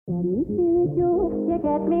Hi,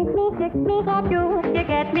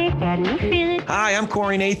 I'm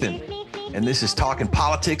Corey Nathan, and this is Talking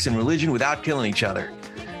Politics and Religion Without Killing Each Other.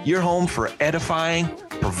 Your home for edifying,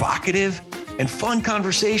 provocative, and fun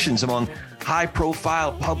conversations among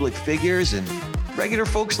high-profile public figures and regular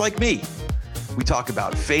folks like me. We talk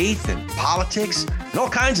about faith and politics and all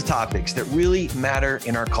kinds of topics that really matter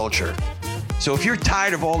in our culture. So if you're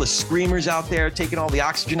tired of all the screamers out there taking all the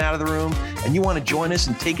oxygen out of the room and you want to join us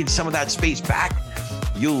in taking some of that space back,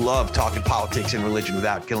 you'll love talking politics and religion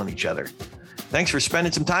without killing each other. Thanks for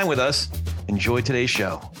spending some time with us. Enjoy today's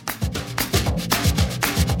show.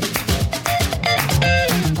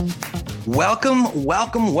 Welcome.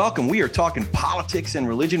 We are talking politics and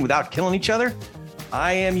religion without killing each other.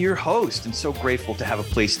 I am your host and so grateful to have a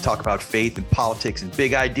place to talk about faith and politics and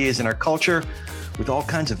big ideas in our culture with all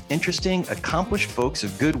kinds of interesting, accomplished folks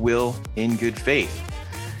of goodwill in good faith.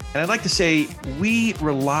 And I'd like to say we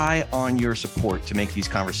rely on your support to make these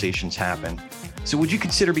conversations happen. So would you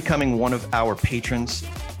consider becoming one of our patrons?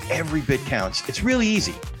 Every bit counts. It's really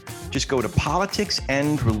easy. Just go to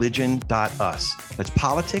politicsandreligion.us. That's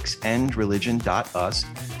politicsandreligion.us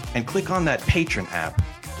and click on that patron app.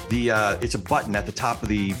 It's a button at the top of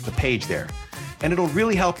the page there. And it'll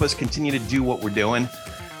really help us continue to do what we're doing,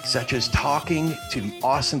 such as talking to the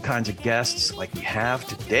awesome kinds of guests like we have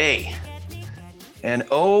today. And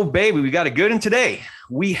oh, baby, we got a good one today.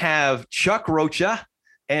 We have Chuck Rocha,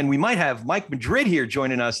 and we might have Mike Madrid here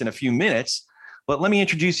joining us in a few minutes. But let me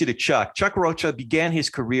introduce you to Chuck. Chuck Rocha began his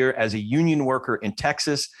career as a union worker in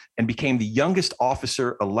Texas and became the youngest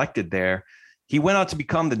officer elected there. He went on to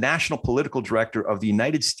become the national political director of the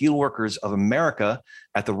United Steelworkers of America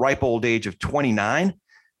at the ripe old age of 29.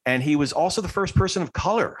 And he was also the first person of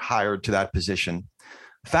color hired to that position.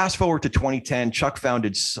 Fast forward to 2010, Chuck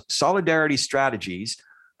founded Solidarity Strategies,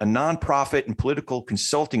 a nonprofit and political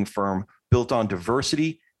consulting firm built on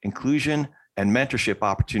diversity, inclusion, and mentorship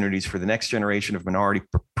opportunities for the next generation of minority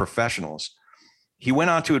professionals. He went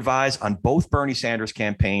on to advise on both Bernie Sanders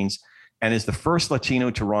campaigns and is the first Latino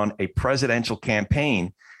to run a presidential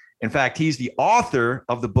campaign. In fact, he's the author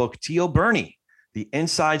of the book Teal Bernie, the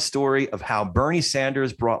inside story of how Bernie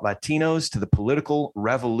Sanders brought Latinos to the political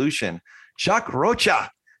revolution. Chuck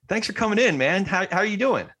Rocha, thanks for coming in, man. How are you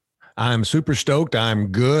doing? I'm super stoked. I'm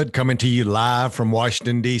good, coming to you live from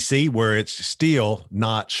Washington, D.C., where it's still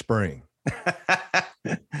not spring.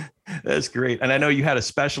 That's great. And I know you had a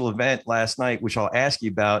special event last night, which I'll ask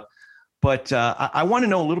you about. But I want to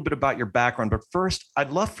know a little bit about your background. But first,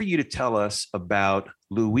 I'd love for you to tell us about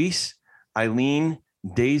Luis, Eileen,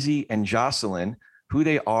 Daisy, and Jocelyn, who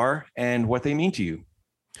they are and what they mean to you.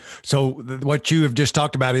 So what you have just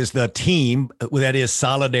talked about is the team that is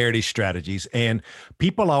Solidarity Strategies. And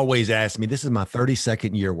people always ask me, this is my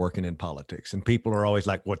 32nd year working in politics. And people are always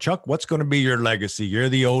like, well, Chuck, what's going to be your legacy? You're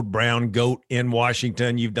the old brown goat in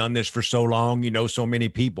Washington. You've done this for so long. You know so many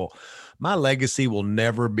people. My legacy will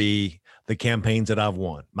never be the campaigns that I've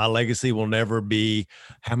won. My legacy will never be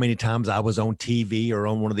how many times I was on TV or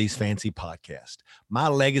on one of these fancy podcasts. My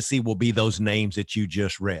legacy will be those names that you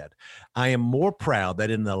just read. I am more proud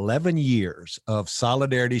that in the 11 years of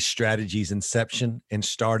Solidarity Strategies inception and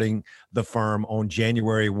starting the firm on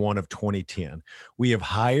January 1 of 2010, we have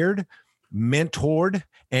hired, mentored,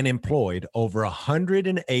 and employed over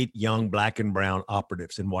 108 young Black and brown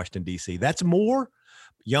operatives in Washington, D.C. That's more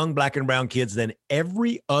young Black and brown kids than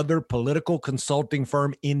every other political consulting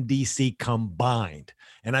firm in DC combined.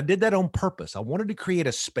 And I did that on purpose. I wanted to create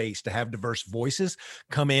a space to have diverse voices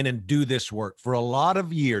come in and do this work. For a lot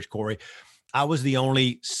of years, Corey, I was the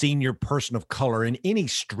only senior person of color in any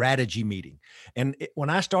strategy meeting. And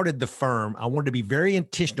when I started the firm, I wanted to be very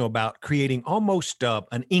intentional about creating almost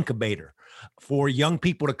an incubator for young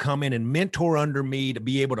people to come in and mentor under me, to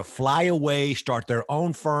be able to fly away, start their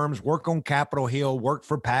own firms, work on Capitol Hill, work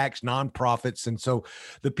for PACs, nonprofits. And so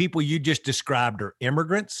the people you just described are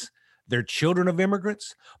immigrants. They're children of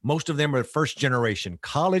immigrants. Most of them are first generation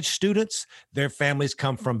college students. Their families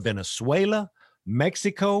come from Venezuela,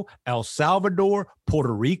 Mexico, El Salvador,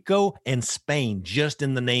 Puerto Rico, and Spain, just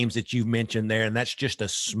in the names that you've mentioned there. And that's just a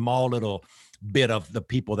small little bit of the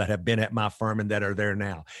people that have been at my firm and that are there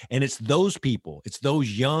now. And it's those people, it's those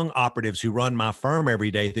young operatives who run my firm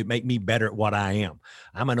every day that make me better at what I am.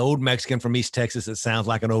 I'm an old Mexican from East Texas that sounds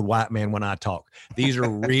like an old white man when I talk. These are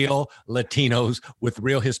real Latinos with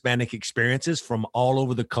real Hispanic experiences from all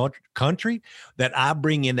over the country that I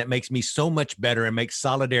bring in that makes me so much better and makes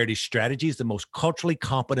Solidarity Strategies the most culturally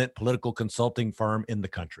competent political consulting firm in the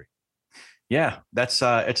country. Yeah,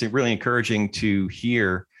 it's really encouraging to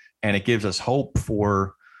hear. And it gives us hope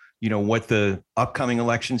for, what the upcoming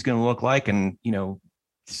election is going to look like. And,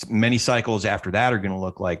 many cycles after that are going to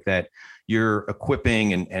look like, that you're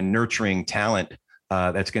equipping and nurturing talent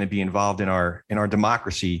that's going to be involved in our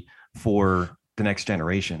democracy for the next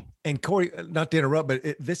generation. And Corey, not to interrupt,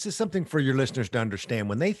 but this is something for your listeners to understand.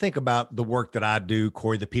 When they think about the work that I do,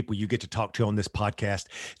 Corey, the people you get to talk to on this podcast,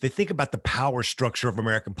 they think about the power structure of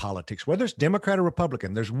American politics, whether it's Democrat or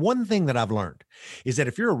Republican. There's one thing that I've learned is that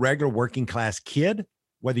if you're a regular working class kid,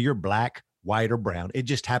 whether you're black, white, or brown, it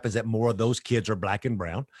just happens that more of those kids are black and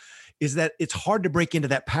brown, is that it's hard to break into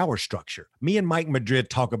that power structure. Me and Mike Madrid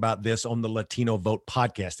talk about this on the Latino Vote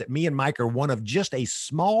podcast, that me and Mike are one of just a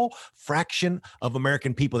small fraction of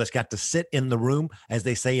American people that's got to sit in the room, as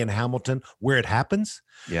they say in Hamilton, where it happens.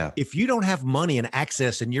 Yeah. If you don't have money and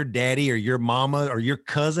access, and your daddy or your mama or your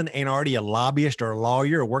cousin ain't already a lobbyist or a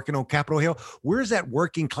lawyer or working on Capitol Hill, where's that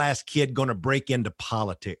working class kid going to break into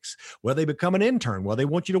politics? Well, they become an intern. Well, they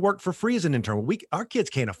want you to work for free as an intern. Well, our kids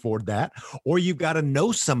can't afford that. Or you've got to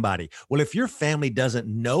know somebody. Well, if your family doesn't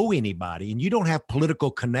know anybody and you don't have political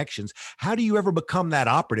connections, how do you ever become that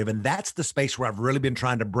operative? And that's the space where I've really been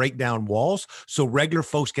trying to break down walls so regular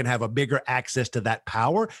folks can have a bigger access to that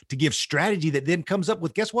power to give strategy that then comes up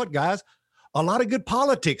with, guess what, guys? A lot of good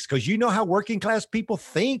politics, because you know how working class people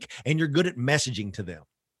think and you're good at messaging to them.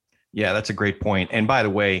 Yeah, that's a great point. And by the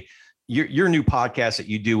way, your new podcast that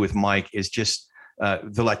you do with Mike is just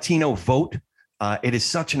the Latino Vote. It is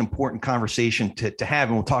such an important conversation to have,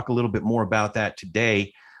 and we'll talk a little bit more about that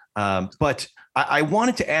today. But I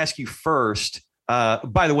wanted to ask you first.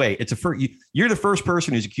 By the way, you're the first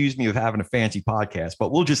person who's accused me of having a fancy podcast,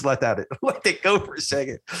 but we'll just let that go for a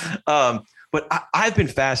second. But I've been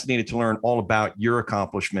fascinated to learn all about your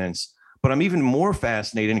accomplishments. But I'm even more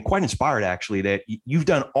fascinated and quite inspired, actually, that you've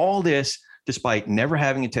done all this despite never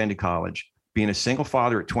having attended college, being a single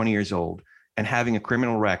father at 20 years old, and having a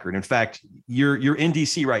criminal record. In fact, you're in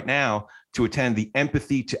DC right now to attend the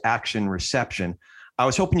Empathy to Action reception. I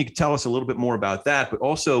was hoping you could tell us a little bit more about that, but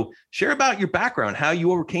also share about your background, how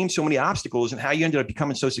you overcame so many obstacles and how you ended up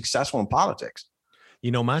becoming so successful in politics.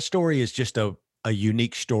 You know, my story is just a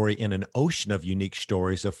unique story in an ocean of unique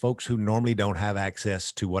stories of folks who normally don't have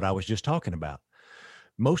access to what I was just talking about.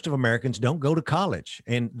 Most of Americans don't go to college.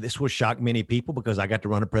 And this will shock many people because I got to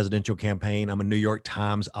run a presidential campaign. I'm a New York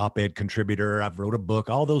Times op-ed contributor. I've wrote a book,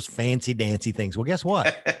 all those fancy dancy things. Well, guess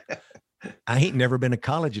what? I ain't never been to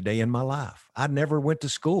college a day in my life. I never went to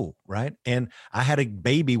school, right? And I had a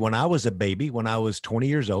baby when I was 20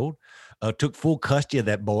 years old, took full custody of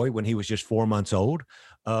that boy when he was just 4 months old.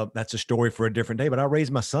 That's a story for a different day, but I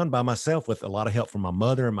raised my son by myself with a lot of help from my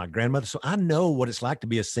mother and my grandmother. So I know what it's like to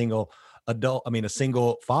be a single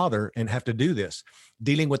father and have to do this,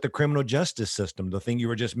 dealing with the criminal justice system, the thing you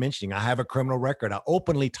were just mentioning. I have a criminal record. I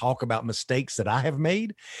openly talk about mistakes that I have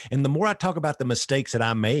made. And the more I talk about the mistakes that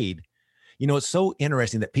I made, you know, it's so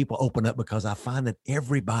interesting that people open up, because I find that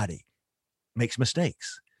everybody makes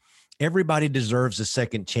mistakes. Everybody deserves a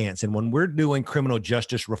second chance. And when we're doing criminal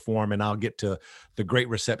justice reform, and I'll get to the great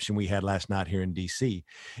reception we had last night here in DC,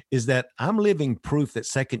 is that I'm living proof that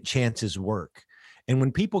second chances work. And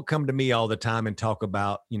when people come to me all the time and talk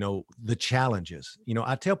about, you know, the challenges, you know,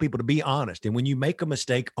 I tell people to be honest. And when you make a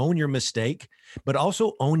mistake, own your mistake, but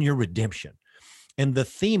also own your redemption. And the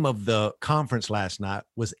theme of the conference last night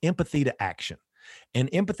was empathy to action. And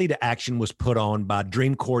Empathy to Action was put on by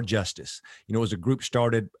Dream Corps Justice. You know, it was a group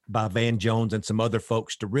started by Van Jones and some other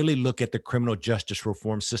folks to really look at the criminal justice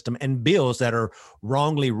reform system and bills that are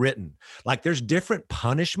wrongly written. Like, there's different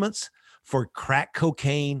punishments for crack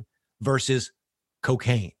cocaine versus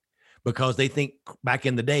cocaine, because they think back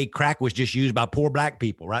in the day, crack was just used by poor black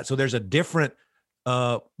people, right? So there's a different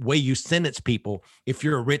way you sentence people if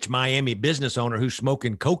you're a rich Miami business owner who's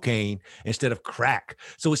smoking cocaine instead of crack.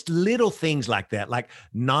 So it's little things like that, like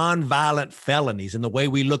nonviolent felonies, and the way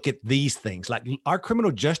we look at these things. Like, our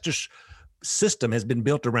criminal justice system has been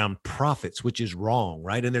built around profits, which is wrong,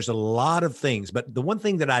 right? And there's a lot of things, but the one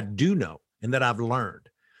thing that I do know and that I've learned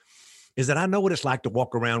is that I know what it's like to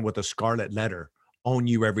walk around with a scarlet letter on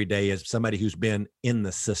you every day as somebody who's been in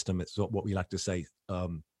the system. It's what we like to say.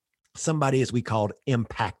 Somebody, as we called,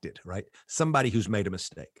 impacted, right? Somebody who's made a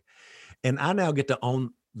mistake. And I now get to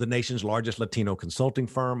own the nation's largest Latino consulting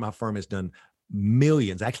firm. My firm has done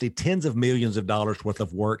millions, actually tens of millions of dollars worth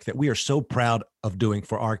of work that we are so proud of doing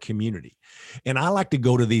for our community. And I like to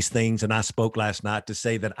go to these things, and I spoke last night to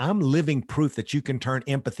say that I'm living proof that you can turn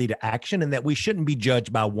empathy to action, and that we shouldn't be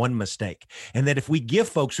judged by one mistake. And that if we give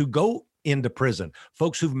folks who go into prison,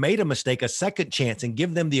 folks who've made a mistake, a second chance, and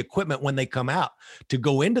give them the equipment when they come out to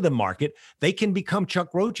go into the market, they can become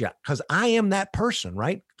Chuck Rojak, because I am that person,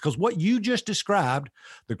 right? Because what you just described,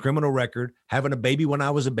 the criminal record, having a baby when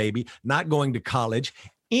I was a baby, not going to college,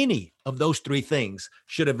 any of those three things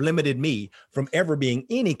should have limited me from ever being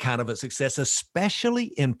any kind of a success, especially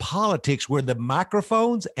in politics where the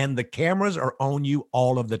microphones and the cameras are on you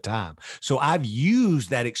all of the time. So I've used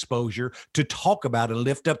that exposure to talk about and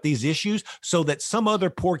lift up these issues so that some other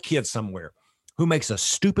poor kid somewhere who makes a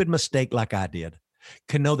stupid mistake like I did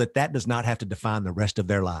can know that that does not have to define the rest of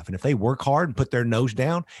their life. And if they work hard and put their nose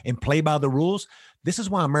down and play by the rules, this is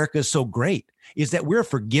why America is so great, is that we're a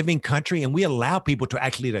forgiving country and we allow people to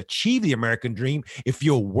actually achieve the American dream if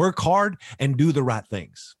you'll work hard and do the right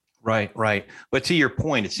things. Right, right. But to your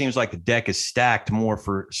point, it seems like the deck is stacked more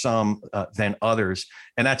for some than others.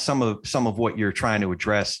 And that's some of what you're trying to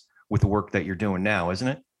address with the work that you're doing now, isn't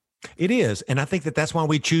it? It is. And I think that that's why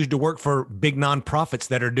we choose to work for big nonprofits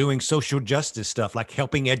that are doing social justice stuff, like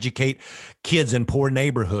helping educate kids in poor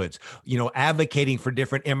neighborhoods, advocating for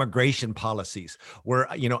different immigration policies, where,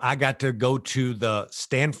 I got to go to the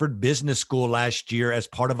Stanford Business School last year as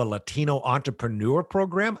part of a Latino entrepreneur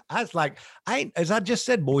program. I was like, as I just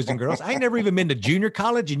said, boys and girls, I ain't never even been to junior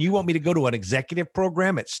college and you want me to go to an executive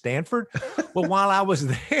program at Stanford? But while I was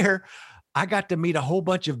there, I got to meet a whole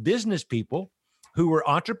bunch of business people who were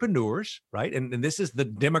entrepreneurs, right? And this is the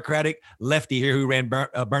Democratic lefty here who ran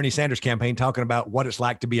Bernie Sanders' campaign talking about what it's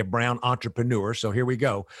like to be a brown entrepreneur. So here we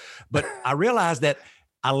go. But I realized that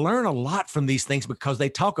I learn a lot from these things because they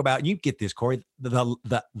talk about, you get this, Corey,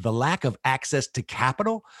 the lack of access to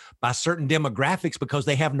capital by certain demographics because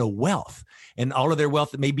they have no wealth, and all of their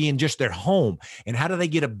wealth may be in just their home. And how do they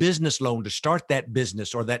get a business loan to start that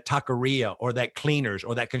business or that taqueria or that cleaners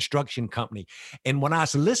or that construction company? And when I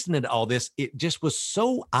was listening to all this, it just was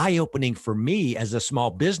so eye-opening for me as a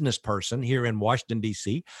small business person here in Washington,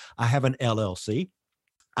 D.C. I have an LLC.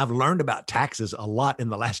 I've learned about taxes a lot in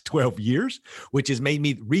the last 12 years, which has made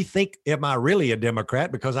me rethink, am I really a Democrat?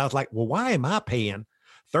 Because I was like, well, why am I paying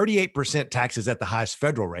 38% taxes at the highest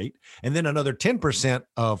federal rate and then another 10%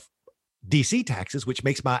 of DC taxes, which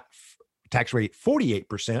makes my tax rate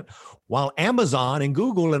 48%, while Amazon and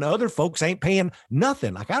Google and other folks ain't paying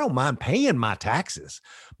nothing. Like, I don't mind paying my taxes,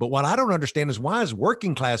 but what I don't understand is why is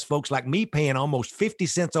working class folks like me paying almost 50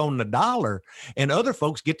 cents on the dollar and other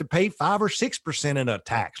folks get to pay 5 or 6% in a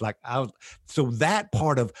tax? So that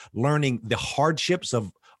part of learning the hardships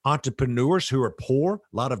of entrepreneurs who are poor,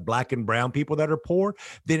 a lot of Black and brown people that are poor,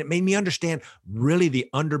 then it made me understand really the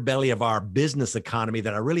underbelly of our business economy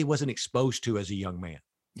that I really wasn't exposed to as a young man.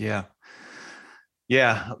 Yeah.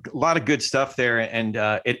 Yeah. A lot of good stuff there. And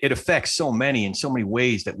it affects so many in so many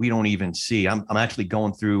ways that we don't even see. I'm actually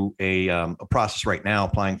going through a process right now,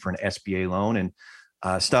 applying for an SBA loan,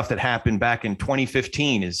 and stuff that happened back in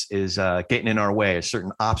 2015 is getting in our way.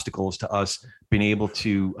 Certain obstacles to us being able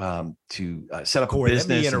to set up Corey, a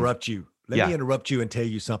business. Let me interrupt you. Let me interrupt you and tell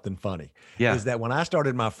you something funny. Yeah. Is that when I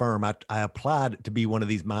started my firm, I applied to be one of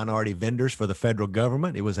these minority vendors for the federal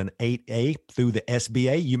government. It was an 8A through the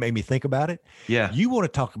SBA. You made me think about it. Yeah. You want to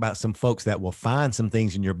talk about some folks that will find some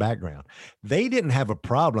things in your background. They didn't have a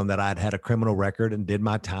problem that I'd had a criminal record and did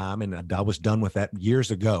my time, and I was done with that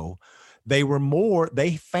years ago. They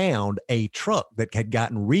found a truck that had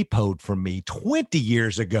gotten repoed from me 20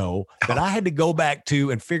 years ago that I had to go back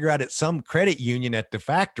to and figure out at some credit union at the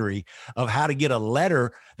factory of how to get a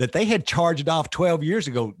letter that they had charged off 12 years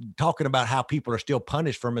ago, talking about how people are still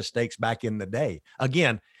punished for mistakes back in the day.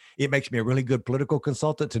 Again, it makes me a really good political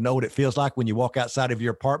consultant to know what it feels like when you walk outside of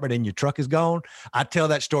your apartment and your truck is gone. I tell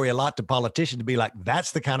that story a lot to politicians to be like,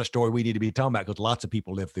 that's the kind of story we need to be talking about because lots of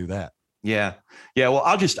people live through that. Yeah. Yeah. Well,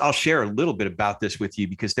 I'll share a little bit about this with you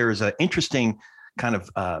because there is an interesting kind of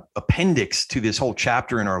appendix to this whole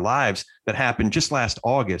chapter in our lives that happened just last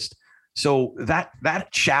August. So that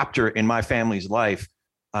chapter in my family's life,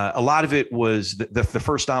 a lot of it was the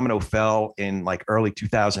first domino fell in like early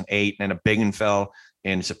 2008, and then a big one fell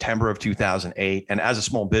in September of 2008. And as a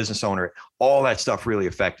small business owner, all that stuff really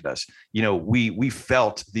affected us. We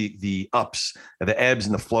felt the ups, the ebbs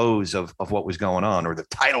and the flows of what was going on, or the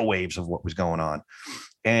tidal waves of what was going on.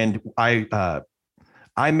 And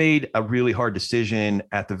I made a really hard decision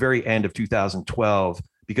at the very end of 2012,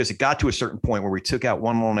 because it got to a certain point where we took out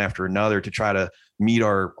one loan after another to try to meet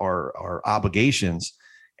our obligations.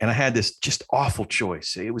 And I had this just awful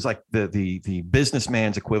choice. It was like the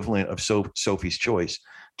businessman's equivalent of Sophie's Choice.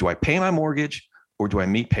 Do I pay my mortgage or do I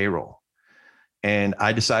meet payroll? And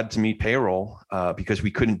I decided to meet payroll because we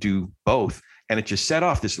couldn't do both. And it just set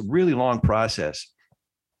off this really long process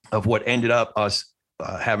of what ended up us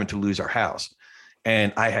having to lose our house.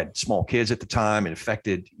 And I had small kids at the time. It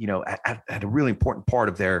affected, at a really important part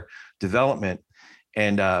of their development.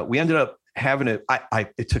 And we ended up having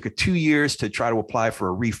it took 2 years to try to apply for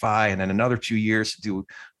a refi, and then another 2 years to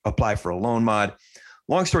apply for a loan mod.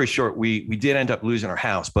 long story short, we did end up losing our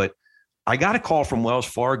house, but I got a call from Wells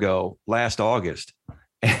Fargo last August.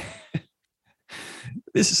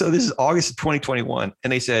 This is August of 2021.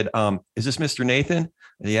 And they said, is this Mr. Nathan?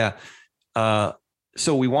 Yeah.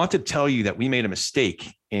 So we want to tell you that we made a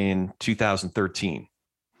mistake in 2013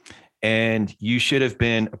 and you should have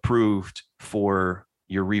been approved for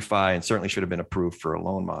your refi and certainly should have been approved for a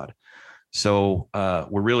loan mod. So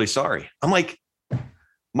we're really sorry. I'm like,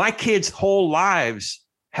 my kids' whole lives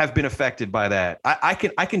have been affected by that.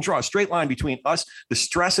 I can draw a straight line between us, the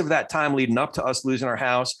stress of that time leading up to us losing our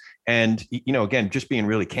house. And, again, just being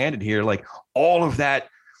really candid here, like all of that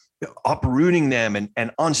uprooting them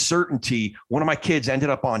and uncertainty. One of my kids ended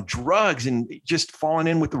up on drugs and just falling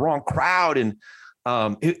in with the wrong crowd. And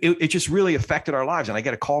it just really affected our lives. And I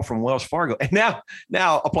get a call from Wells Fargo and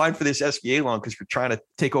now applying for this SBA loan because we're trying to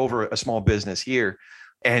take over a small business here.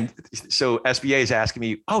 And so SBA is asking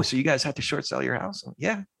me, oh, so you guys had to short sell your house?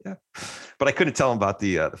 Yeah. But I couldn't tell them about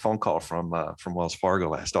the phone call from Wells Fargo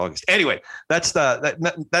last August. Anyway, that's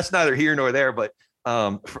neither here nor there. But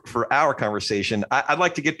for our conversation, I'd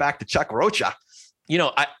like to get back to Chuck Rocha.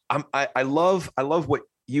 I love what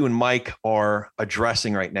you and Mike are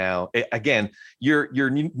addressing right now. Again, your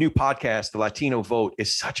new podcast, The Latino Vote,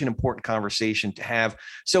 is such an important conversation to have.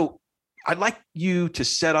 So I'd like you to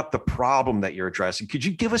set up the problem that you're addressing. Could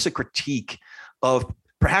you give us a critique of,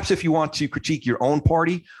 perhaps if you want to critique your own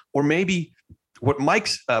party, or maybe what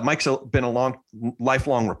Mike's been a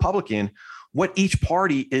lifelong Republican, what each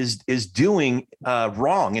party is doing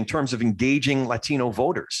wrong in terms of engaging Latino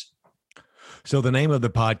voters? So the name of the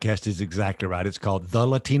podcast is exactly right. It's called The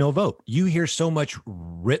Latino Vote. You hear so much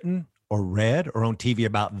written or read or on TV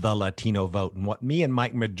about the Latino vote. And what me and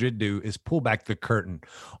Mike Madrid do is pull back the curtain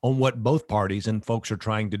on what both parties and folks are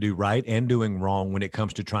trying to do right and doing wrong when it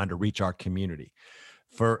comes to trying to reach our community.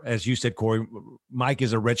 For, as you said, Corey, Mike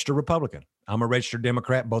is a registered Republican. I'm a registered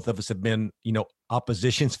Democrat. Both of us have been,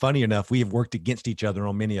 oppositions. Funny enough, we have worked against each other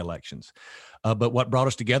on many elections. But what brought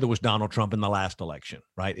us together was Donald Trump in the last election,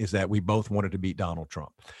 right? Is that we both wanted to beat Donald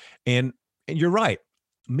Trump. And you're right.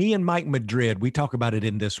 Me and Mike Madrid, we talk about it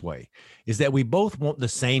in this way, is that we both want the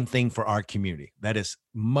same thing for our community. That is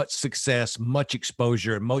much success, much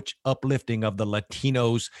exposure, much uplifting of the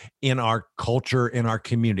Latinos in our culture, in our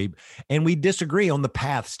community. And we disagree on the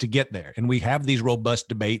paths to get there. And we have these robust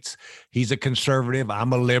debates. He's a conservative,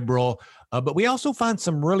 I'm a liberal. But we also find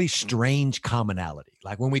some really strange commonality.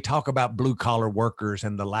 Like when we talk about blue collar workers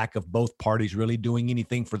and the lack of both parties really doing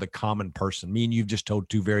anything for the common person. Me and you've just told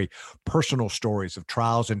two very personal stories of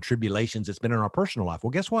trials and tribulations that's been in our personal life.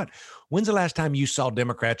 Well, guess what? When's the last time you saw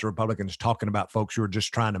Democrats or Republicans talking about folks who are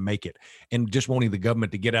just trying to make it and just wanting the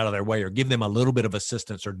government to get out of their way or give them a little bit of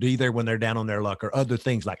assistance or be there when they're down on their luck or other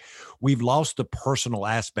things? Like we've lost the personal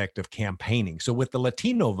aspect of campaigning. So with the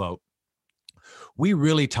Latino vote, we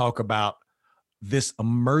really talk about this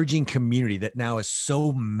emerging community that now is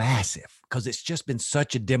so massive because it's just been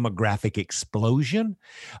such a demographic explosion.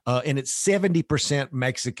 And it's 70%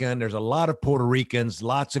 Mexican. There's a lot of Puerto Ricans,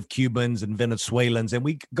 lots of Cubans and Venezuelans. And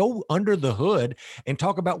we go under the hood and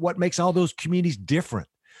talk about what makes all those communities different.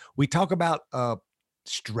 We talk about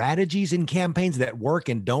strategies in campaigns that work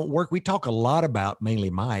and don't work. We talk a lot about, mainly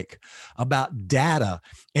Mike, about data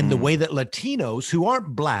and the way that Latinos who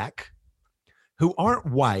aren't Black, who aren't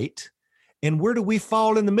white, and where do we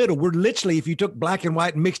fall in the middle? We're literally, if you took Black and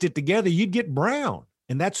white and mixed it together, you'd get brown.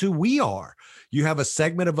 And that's who we are. You have a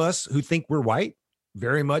segment of us who think we're white,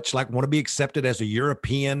 very much like want to be accepted as a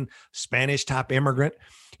European, Spanish type immigrant.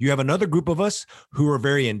 You have another group of us who are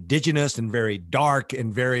very indigenous and very dark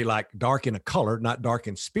and very like dark in a color, not dark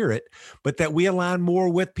in spirit, but that we align more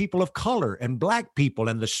with people of color and Black people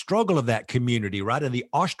and the struggle of that community, right? And the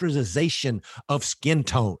ostracization of skin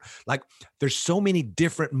tone. Like there's so many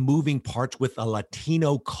different moving parts with a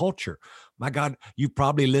Latino culture. My God, you've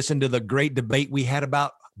probably listened to the great debate we had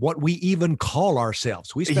about what we even call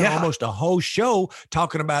ourselves. We spent almost a whole show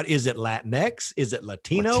talking about, is it Latinx? Is it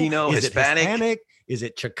Latino? Is Hispanic? It Hispanic? Is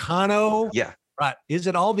it Chicano? Yeah. Right. Is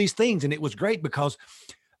it all these things? And it was great because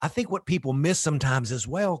I think what people miss sometimes as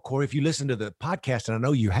well, Corey, if you listen to the podcast, and I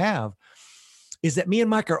know you have, is that me and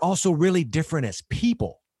Mike are also really different as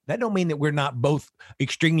people. That don't mean that we're not both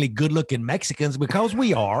extremely good looking Mexicans, because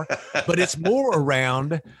we are, but it's more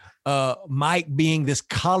around Mike being this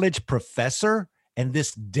college professor and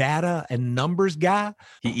this data and numbers guy.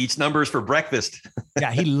 He eats numbers for breakfast.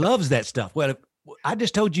 Yeah, he loves that stuff. Well, I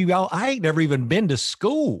just told you y'all, I ain't never even been to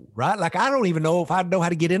school, right? Like, I don't even know if I know how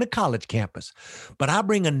to get in a college campus, but I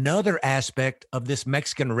bring another aspect of this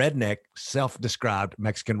Mexican redneck, self-described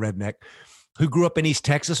Mexican redneck, who grew up in East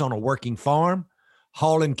Texas on a working farm,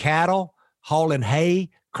 hauling cattle, hauling hay,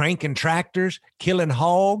 cranking tractors, killing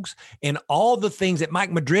hogs, and all the things that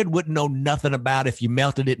Mike Madrid wouldn't know nothing about if you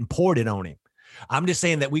melted it and poured it on him. I'm just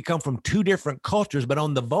saying that we come from two different cultures, but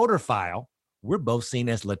on the voter file, we're both seen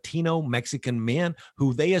as Latino Mexican men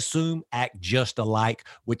who they assume act just alike,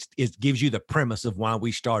 which gives you the premise of why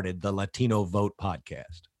we started the Latino Vote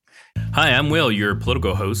podcast. Hi, I'm Will, your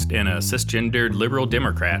political host and a cisgendered liberal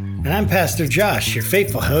Democrat. And I'm Pastor Josh, your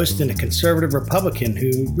faithful host and a conservative Republican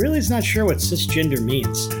who really is not sure what cisgender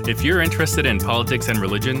means. If you're interested in politics and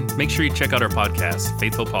religion, make sure you check out our podcast,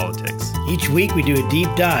 Faithful Politics. Each week we do a deep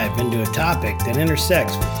dive into a topic that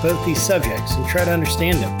intersects with both these subjects and try to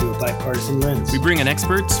understand them through a bipartisan lens. We bring in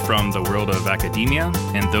experts from the world of academia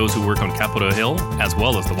and those who work on Capitol Hill, as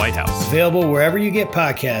well as the White House. Available wherever you get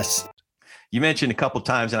podcasts. You mentioned a couple of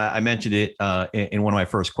times, and I mentioned it in one of my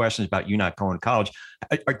first questions about you not going to college.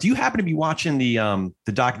 Do you happen to be watching the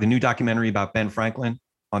new documentary about Ben Franklin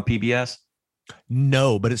on PBS?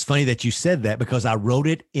 No, but it's funny that you said that because I wrote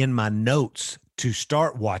it in my notes to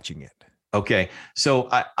start watching it. Okay, so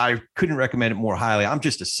I couldn't recommend it more highly. I'm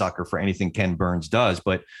just a sucker for anything Ken Burns does,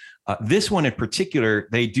 but this one in particular,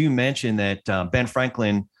 they do mention that Ben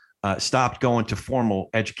Franklin stopped going to formal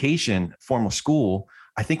education, formal school,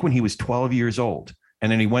 I think when he was 12 years old,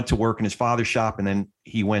 and then he went to work in his father's shop, and then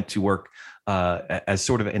he went to work as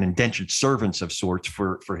sort of an indentured servant of sorts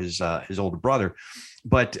for his older brother.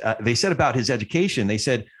 But they said about his education, they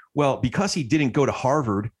said, well, because he didn't go to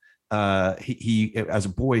Harvard, he as a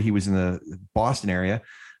boy, he was in the Boston area.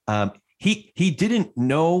 He didn't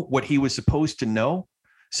know what he was supposed to know,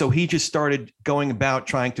 so he just started going about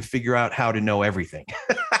trying to figure out how to know everything.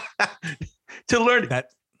 To learn that.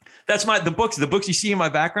 That's the books you see in my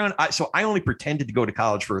background. So I only pretended to go to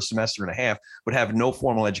college for a semester and a half, but have no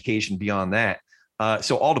formal education beyond that.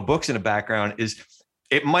 So all the books in the background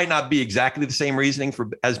it might not be exactly the same reasoning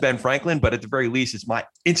as Ben Franklin, but at the very least, it's my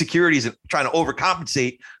insecurities of trying to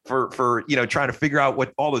overcompensate for trying to figure out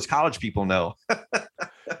what all those college people know.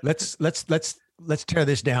 Let's tear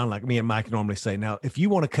this down like me and Mike normally say. Now, if you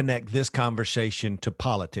want to connect this conversation to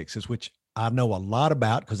politics, which I know a lot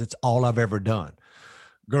about because it's all I've ever done.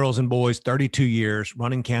 Girls and boys, 32 years,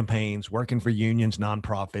 running campaigns, working for unions,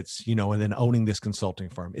 nonprofits, and then owning this consulting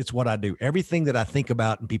firm. It's what I do. Everything that I think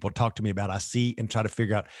about and people talk to me about, I see and try to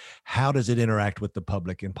figure out how does it interact with the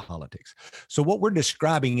public in politics. So what we're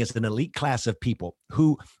describing is an elite class of people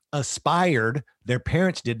who aspired, their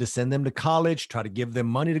parents did, to send them to college, try to give them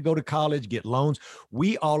money to go to college, get loans.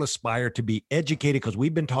 We all aspire to be educated because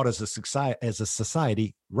we've been taught as a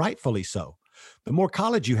society, rightfully so. The more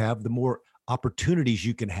college you have, the more opportunities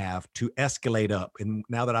you can have to escalate up. And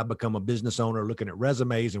now that I've become a business owner, looking at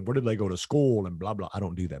resumes and where did they go to school and blah, blah. I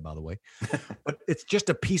don't do that, by the way, but it's just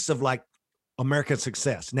a piece of like American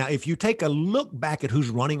success. Now, if you take a look back at who's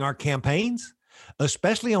running our campaigns,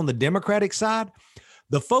 especially on the Democratic side,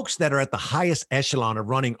 the folks that are at the highest echelon of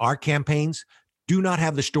running our campaigns do not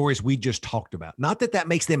have the stories we just talked about. Not that that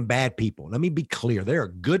makes them bad people. Let me be clear. They are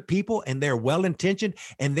good people and they're well-intentioned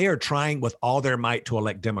and they are trying with all their might to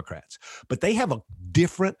elect Democrats. But they have a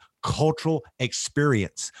different cultural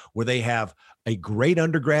experience where they have a great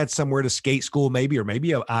undergrad somewhere to skate school, maybe, or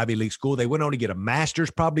maybe an Ivy League school. They went on to get a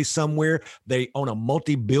master's probably somewhere. They own a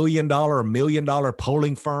multi-billion-dollar or million-dollar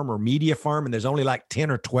polling firm or media firm, and there's only like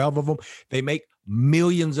 10 or 12 of them. They make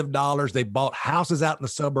millions of dollars. They bought houses out in the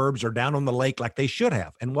suburbs or down on the lake like they should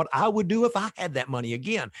have. And what I would do if I had that money,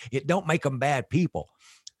 again, it don't make them bad people.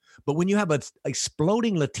 But when you have an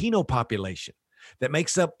exploding Latino population that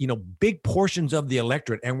makes up, big portions of the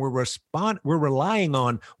electorate, and we're relying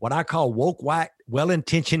on what I call woke, white,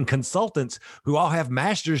 well-intentioned consultants who all have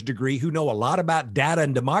master's degree, who know a lot about data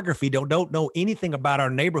and demography, don't know anything about our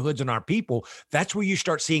neighborhoods and our people. That's where you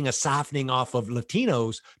start seeing a siphoning off of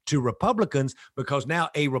Latinos to Republicans, because now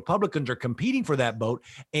Republicans are competing for that vote,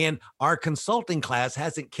 and our consulting class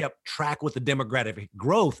hasn't kept track with the demographic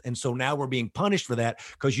growth. And so now we're being punished for that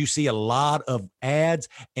because you see a lot of ads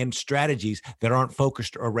and strategies that aren't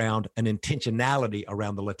focused around an intentionality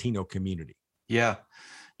around the Latino community. Yeah.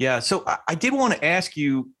 Yeah. So I did want to ask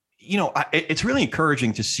you, it's really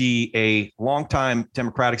encouraging to see a longtime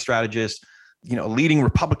Democratic strategist, a leading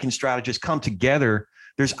Republican strategist come together.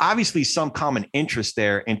 There's obviously some common interest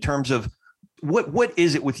there in terms of what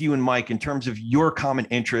is it with you and Mike in terms of your common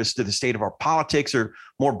interest to the state of our politics, or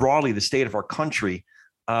more broadly, the state of our country,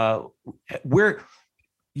 where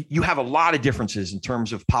you have a lot of differences in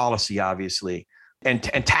terms of policy, obviously, and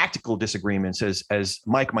tactical disagreements as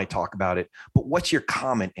Mike might talk about it. But what's your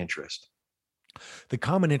common interest? The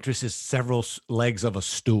common interest is several legs of a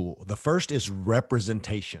stool. The first is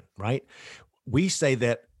representation, right? We say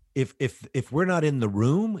that if we're not in the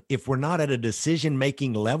room, if we're not at a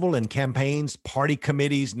decision-making level in campaigns, party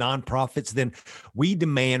committees, nonprofits, then we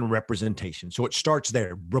demand representation. So it starts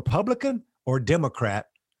there. Republican or Democrat,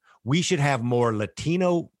 we should have more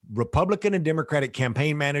Latino, Republican and Democratic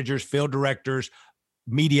campaign managers, field directors,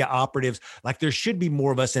 media operatives. Like there should be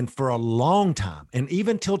more of us. And for a long time, and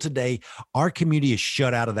even till today, our community is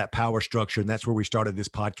shut out of that power structure. And that's where we started this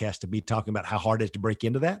podcast, to be talking about how hard it is to break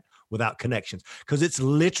into that without connections, because it's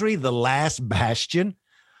literally the last bastion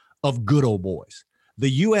of good old boys. The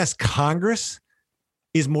U.S. Congress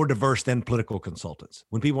is more diverse than political consultants.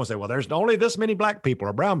 When people say, well, there's only this many black people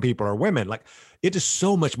or brown people or women, like it is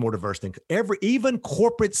so much more diverse than even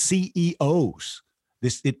corporate CEOs.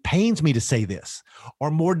 It pains me to say this, are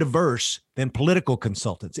more diverse than political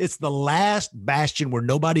consultants. It's the last bastion where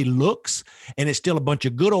nobody looks, and it's still a bunch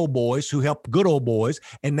of good old boys who help good old boys,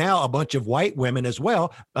 and now a bunch of white women as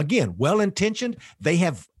well. Again, well-intentioned.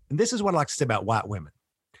 And this is what I like to say about white women.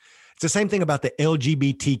 It's the same thing about the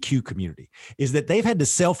LGBTQ community, is that they've had to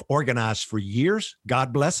self-organize for years,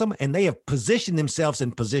 God bless them, and they have positioned themselves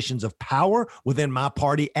in positions of power within my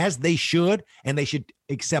party, as they should, and they should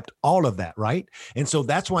accept all of that, right? And so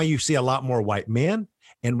that's why you see a lot more white men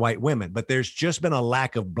and white women, but there's just been a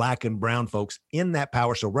lack of black and brown folks in that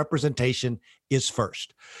power. So representation is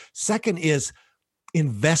first. Second is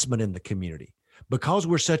investment in the community. Because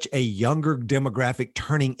we're such a younger demographic,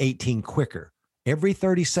 turning 18 quicker, every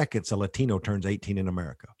 30 seconds, a Latino turns 18 in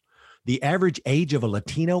America. The average age of a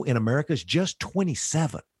Latino in America is just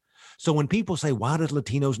 27. So when people say, why does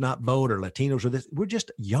Latinos not vote, or Latinos are this, we're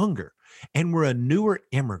just younger and we're a newer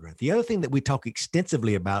immigrant. The other thing that we talk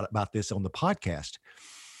extensively about this on the podcast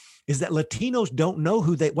is that Latinos don't know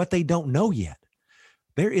what they don't know yet.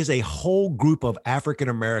 There is a whole group of African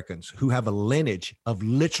Americans who have a lineage of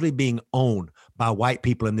literally being owned by white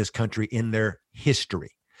people in this country in their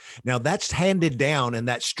history. Now that's handed down, and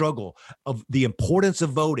that struggle of the importance of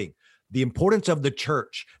voting, the importance of the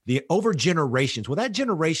church, the over generations. Well, that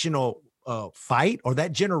generational fight or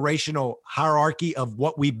that generational hierarchy of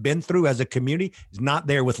what we've been through as a community is not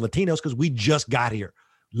there with Latinos, because we just got here,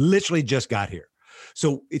 literally just got here.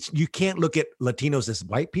 So you can't look at Latinos as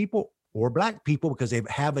white people or black people because they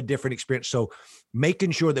have a different experience. So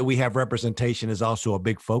making sure that we have representation is also a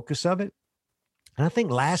big focus of it. And I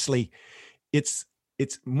think lastly, it's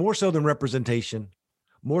more so than representation,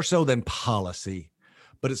 more so than policy,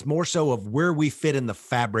 but it's more so of where we fit in the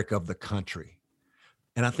fabric of the country.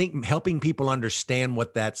 And I think helping people understand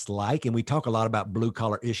what that's like, and we talk a lot about blue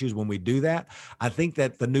collar issues when we do that. I think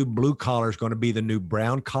that the new blue collar is going to be the new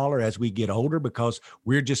brown collar as we get older, because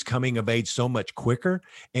we're just coming of age so much quicker,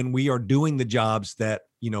 and we are doing the jobs that,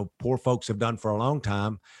 poor folks have done for a long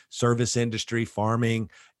time, service industry, farming.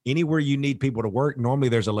 Anywhere you need people to work, normally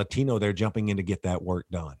there's a Latino there jumping in to get that work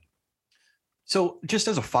done. So just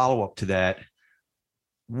as a follow-up to that,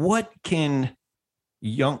 what can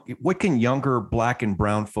younger black and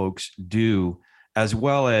brown folks do, as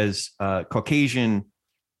well as Caucasian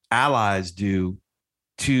allies do,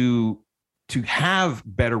 to have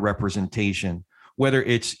better representation, whether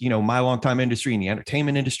it's, my longtime industry in the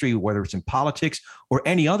entertainment industry, whether it's in politics or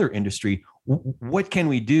any other industry? What can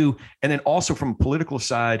we do? And then also from a political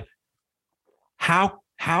side, how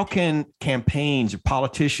can campaigns or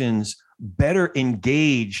politicians better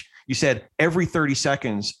engage? You said every 30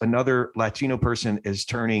 seconds, another Latino person is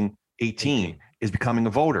turning 18, is becoming a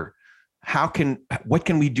voter. What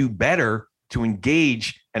can we do better to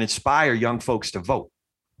engage and inspire young folks to vote?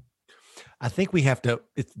 I think we have to,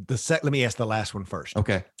 let me ask the last one first.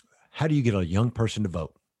 Okay. How do you get a young person to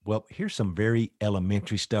vote? Well, here's some very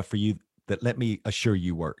elementary stuff for you that, let me assure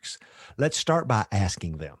you, works. Let's start by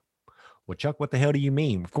asking them, well, Chuck, what the hell do you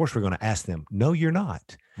mean? Of course, we're going to ask them. No, you're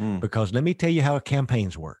not. Because let me tell you how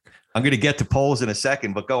campaigns work. I'm going to get to polls in a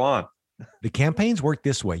second, but go on. The campaigns work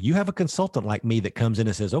this way. You have a consultant like me that comes in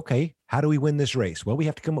and says, okay, how do we win this race? Well, we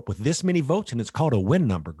have to come up with this many votes, and it's called a win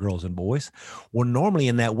number, girls and boys. Well, normally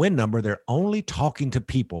in that win number, they're only talking to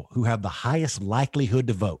people who have the highest likelihood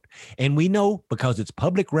to vote. And we know, because it's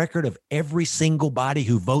public record of every single body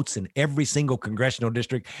who votes in every single congressional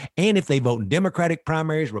district. And if they vote in Democratic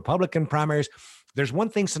primaries, Republican primaries, there's one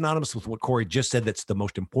thing synonymous with what Corey just said that's the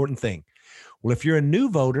most important thing. Well, if you're a new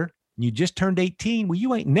voter, you just turned 18, well,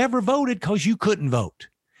 you ain't never voted because you couldn't vote.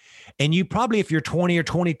 And you probably, if you're 20 or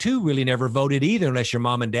 22, really never voted either, unless your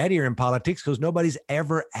mom and daddy are in politics, because nobody's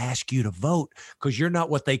ever asked you to vote, because you're not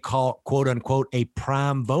what they call, quote unquote, a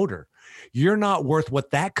prime voter. You're not worth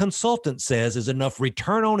what that consultant says is enough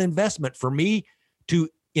return on investment for me to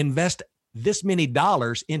invest this many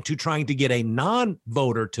dollars into trying to get a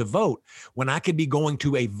non-voter to vote when I could be going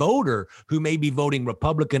to a voter who may be voting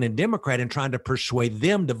Republican and Democrat and trying to persuade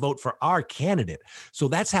them to vote for our candidate. So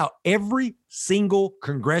that's how every single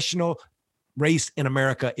congressional race in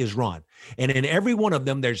America is run. And in every one of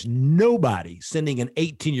them, there's nobody sending an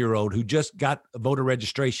 18-year-old who just got voter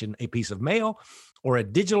registration a piece of mail or a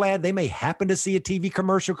digital ad. They may happen to see a TV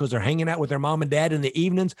commercial because they're hanging out with their mom and dad in the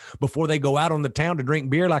evenings before they go out on the town to drink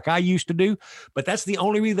beer like I used to do. But that's the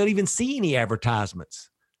only reason they'll even see any advertisements.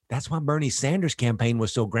 That's why Bernie Sanders' campaign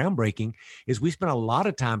was so groundbreaking, is we spent a lot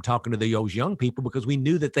of time talking to those young people because we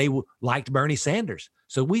knew that they liked Bernie Sanders.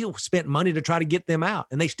 So we spent money to try to get them out,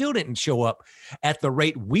 and they still didn't show up at the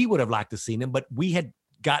rate we would have liked to see them, but we had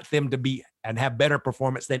got them to be and have better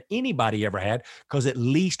performance than anybody ever had because at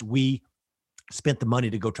least we spent the money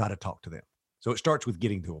to go try to talk to them. So it starts with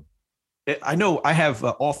getting to them. I know I have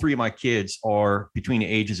all three of my kids are between the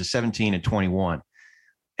ages of 17 and 21.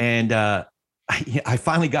 And I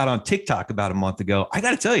finally got on TikTok about a month ago. I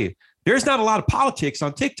got to tell you, there's not a lot of politics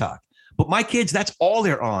on TikTok, but my kids, that's all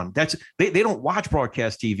they're on. They don't watch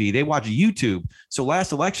broadcast TV. They watch YouTube. So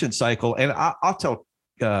last election cycle, and I'll tell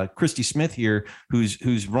Christy Smith here,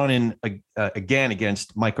 who's running again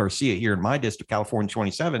against Mike Garcia here in my district, California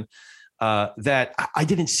 27, that I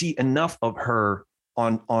didn't see enough of her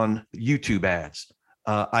on YouTube ads.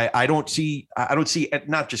 I don't see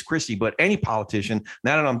not just Christy, but any politician.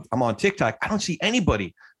 Now that I'm on TikTok, I don't see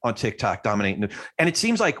anybody on TikTok dominating. And it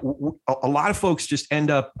seems like a lot of folks just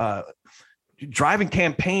end up driving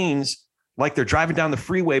campaigns like they're driving down the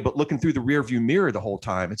freeway, but looking through the rearview mirror the whole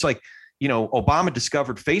time. It's like, Obama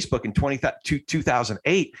discovered Facebook in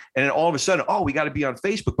 2008, and then all of a sudden, we got to be on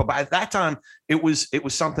Facebook. But by that time, it was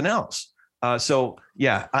something else. So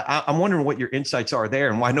yeah, I'm wondering what your insights are there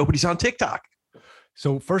and why nobody's on TikTok.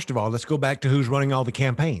 So first of all, let's go back to who's running all the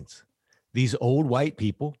campaigns. These old white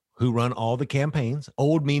people who run all the campaigns,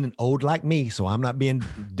 old meaning old like me. So I'm not being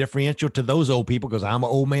differential to those old people because I'm an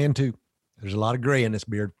old man too. There's a lot of gray in this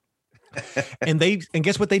beard. and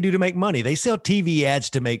guess what they do to make money? They sell TV ads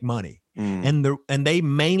to make money. And they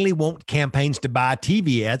mainly want campaigns to buy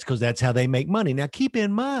TV ads because that's how they make money. Now keep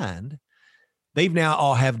in mind, they've now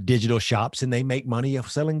all have digital shops and they make money of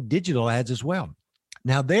selling digital ads as well.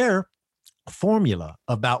 Now their formula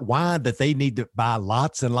about why that they need to buy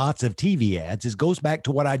lots and lots of TV ads goes back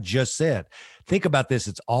to what I just said. Think about this.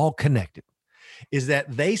 It's all connected. Is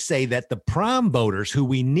that they say that the prime voters who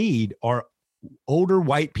we need are older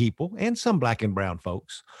white people and some black and brown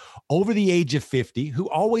folks over the age of 50 who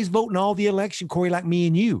always vote in all the election, Corey, like me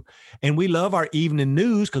and you. And we love our evening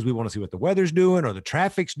news because we want to see what the weather's doing or the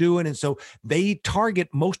traffic's doing. And so they target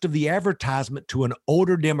most of the advertisement to an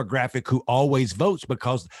older demographic who always votes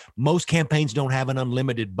because most campaigns don't have an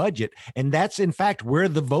unlimited budget. And that's, in fact, where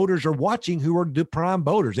the voters are watching who are the prime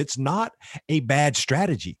voters. It's not a bad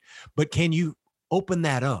strategy, but can you open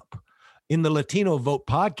that up? In the Latino Vote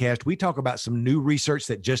podcast, we talk about some new research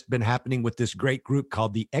that just been happening with this great group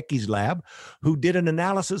called the Equis Lab, who did an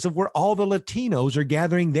analysis of where all the Latinos are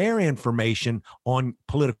gathering their information on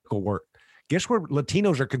political work. Guess where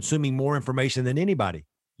Latinos are consuming more information than anybody?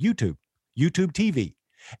 YouTube TV.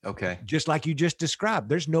 Okay. Just like you just described,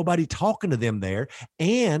 there's nobody talking to them there.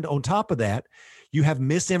 And on top of that, you have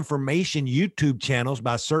misinformation YouTube channels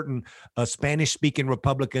by certain Spanish-speaking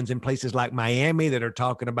Republicans in places like Miami that are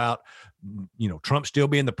talking about, Trump still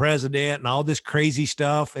being the president and all this crazy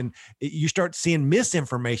stuff. And you start seeing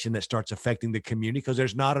misinformation that starts affecting the community because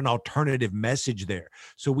there's not an alternative message there.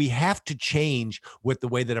 So we have to change with the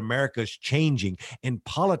way that America is changing. And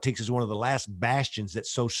politics is one of the last bastions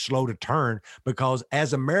that's so slow to turn because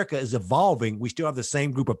as America is evolving, we still have the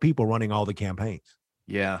same group of people running all the campaigns.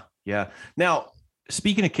 Yeah. Now,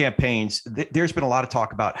 speaking of campaigns, there's been a lot of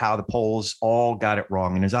talk about how the polls all got it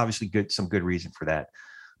wrong. And there's obviously some good reason for that.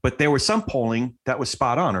 But there was some polling that was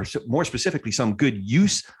spot on, or more specifically, some good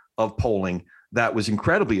use of polling that was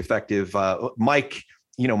incredibly effective. Mike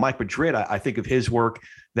Madrid, I think of his work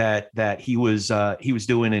that he was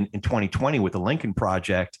doing in 2020 with the Lincoln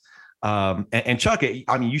Project. And Chuck,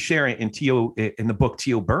 you share it in the book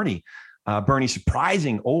T.O. Bernie's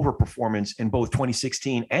surprising overperformance in both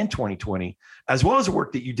 2016 and 2020, as well as the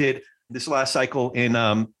work that you did this last cycle in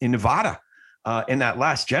Nevada, in that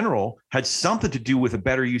last general, had something to do with a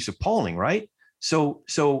better use of polling, right? So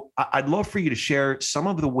I'd love for you to share some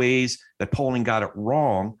of the ways that polling got it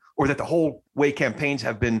wrong, or that the whole way campaigns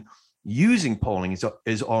have been using polling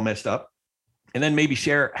is all messed up, and then maybe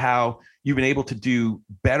share how you've been able to do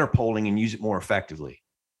better polling and use it more effectively.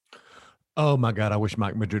 Oh my God, I wish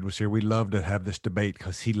Mike Madrid was here. We love to have this debate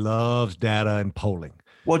because he loves data and polling.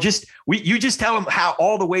 Well, you just tell him how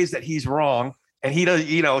all the ways that he's wrong, and he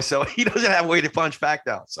does, so he doesn't have a way to punch back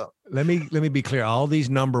down. So let me be clear. All these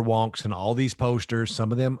number wonks and all these posters,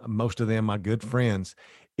 most of them, my good friends,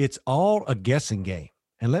 it's all a guessing game.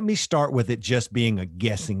 And let me start with it just being a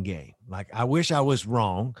guessing game. Like, I wish I was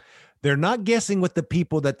wrong. They're not guessing with the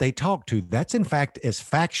people that they talk to. That's, in fact, as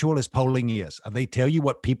factual as polling is. They tell you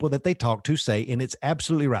what people that they talk to say, and it's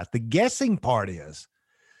absolutely right. The guessing part is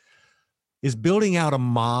building out a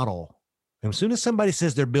model. And as soon as somebody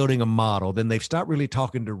says they're building a model, then they've stopped really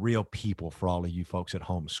talking to real people, for all of you folks at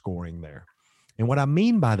home scoring there. And what I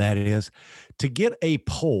mean by that is, to get a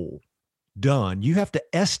poll done, you have to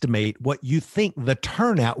estimate what you think the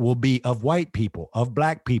turnout will be of white people, of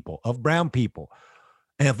black people, of brown people,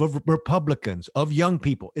 of Republicans, of young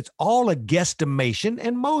people. It's all a guesstimation.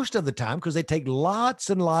 And most of the time, because they take lots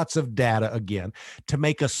and lots of data again to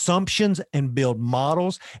make assumptions and build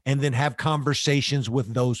models and then have conversations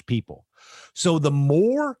with those people. So the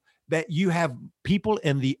more that you have people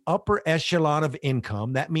in the upper echelon of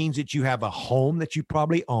income, that means that you have a home that you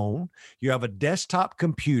probably own, you have a desktop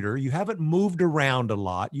computer, you haven't moved around a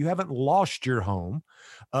lot, you haven't lost your home,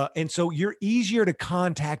 and so you're easier to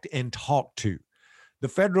contact and talk to. The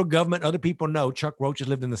federal government, other people know, Chuck Roach has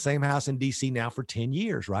lived in the same house in DC now for 10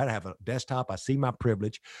 years, right? I have a desktop, I see my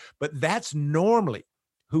privilege, but that's normally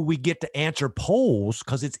who we get to answer polls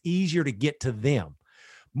because it's easier to get to them.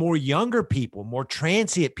 More younger people, more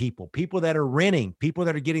transient people, people that are renting, people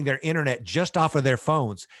that are getting their internet just off of their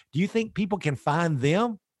phones. Do you think people can find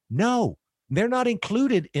them? No, they're not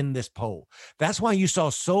included in this poll. That's why you saw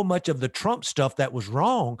so much of the Trump stuff that was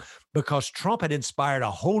wrong, because Trump had inspired a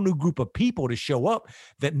whole new group of people to show up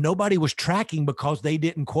that nobody was tracking because they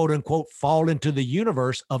didn't, quote unquote, fall into the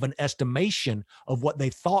universe of an estimation of what they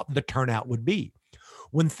thought the turnout would be.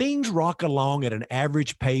 When things rock along at an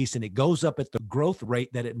average pace and it goes up at the growth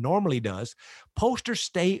rate that it normally does, posters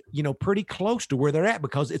stay, pretty close to where they're at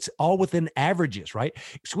because it's all within averages, right?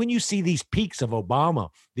 So when you see these peaks of Obama,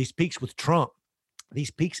 these peaks with Trump,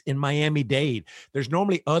 these peaks in Miami-Dade, there's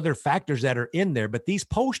normally other factors that are in there, but these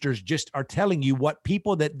posters just are telling you what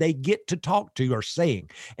people that they get to talk to are saying.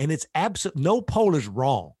 And it's no poll is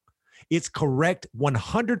wrong. It's correct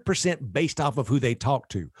 100% based off of who they talk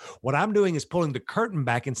to. What I'm doing is pulling the curtain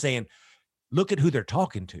back and saying, look at who they're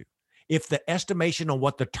talking to. If the estimation on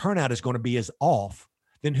what the turnout is going to be is off,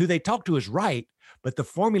 then who they talk to is right, but the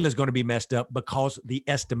formula is going to be messed up because the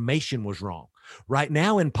estimation was wrong. Right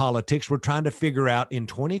now in politics, we're trying to figure out in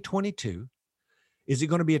 2022, is it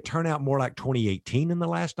going to be a turnout more like 2018 in the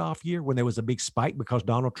last off year when there was a big spike because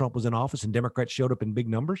Donald Trump was in office and Democrats showed up in big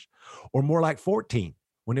numbers, or more like 14?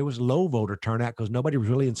 When it was low voter turnout because nobody was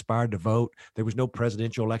really inspired to vote. There was no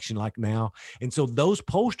presidential election like now. And so those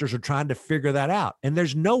posters are trying to figure that out. And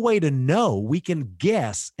there's no way to know. We can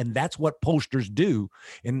guess, and that's what posters do.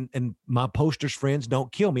 And my posters friends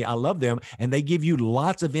don't kill me. I love them. And they give you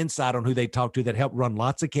lots of insight on who they talk to that help run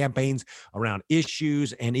lots of campaigns around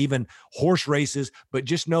issues and even horse races. But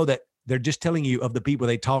just know that they're just telling you of the people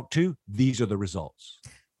they talk to, these are the results.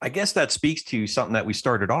 I guess that speaks to something that we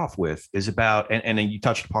started off with is about, and then you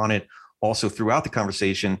touched upon it also throughout the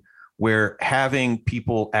conversation, where having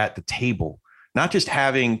people at the table, not just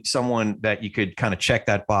having someone that you could kind of check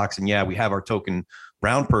that box and, yeah, we have our token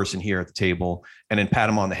brown person here at the table, and then pat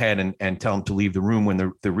them on the head and tell them to leave the room when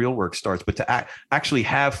the real work starts, but to actually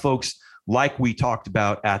have folks like we talked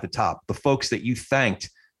about at the top, the folks that you thanked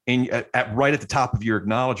right at the top of your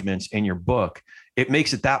acknowledgments in your book. It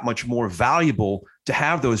makes it that much more valuable to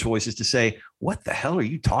have those voices to say, what the hell are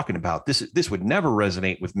you talking about? This would never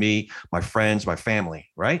resonate with me, my friends, my family,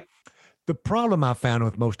 right? The problem I found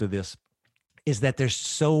with most of this is that there's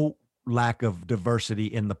so lack of diversity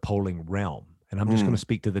in the polling realm. And I'm just going to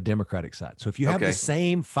speak to the Democratic side. So if you have the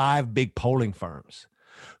same 5 big polling firms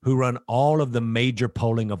who run all of the major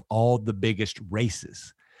polling of all the biggest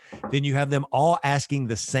races, then you have them all asking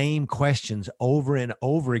the same questions over and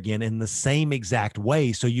over again in the same exact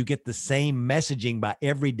way. So you get the same messaging by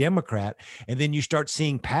every Democrat. And then you start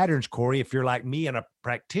seeing patterns, Corey, if you're like me and a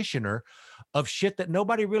practitioner, of shit that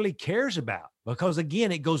nobody really cares about. Because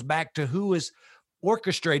again, it goes back to who is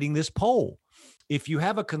orchestrating this poll. If you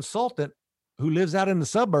have a consultant who lives out in the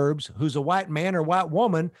suburbs, who's a white man or white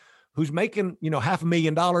woman, who's making,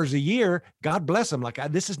 $500,000 a year, God bless them.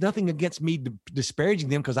 This is nothing against me disparaging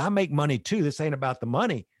them because I make money too. This ain't about the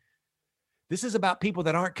money. This is about people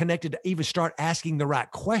that aren't connected to even start asking the right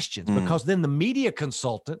questions, because then the media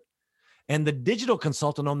consultant and the digital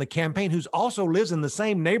consultant on the campaign, who's also lives in the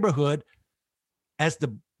same neighborhood as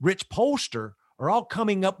the rich pollster, are all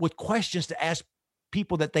coming up with questions to ask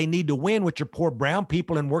people that they need to win, which are poor brown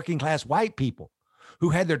people and working class white people. who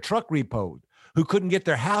had their truck repoed, who couldn't get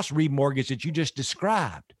their house remortgaged that you just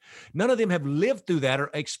described. None of them have lived through that or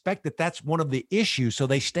expect that that's one of the issues. So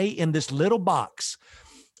they stay in this little box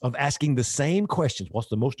of asking the same questions. What's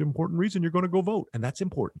the most important reason you're going to go vote? And that's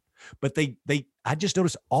important. But I just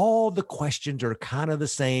noticed all the questions are kind of the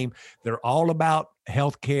same. They're all about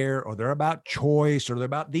healthcare, or they're about choice, or they're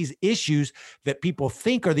about these issues that people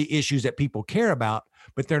think are the issues that people care about,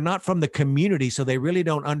 but they're not from the community. So they really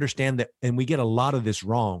don't understand that. And we get a lot of this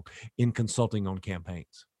wrong in consulting on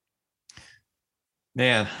campaigns.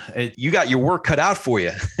 Man, you got your work cut out for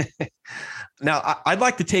you. Now, I'd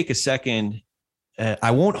like to take a second.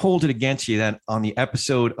 I won't hold it against you that on the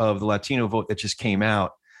episode of the Latino Vote that just came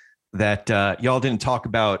out, that y'all didn't talk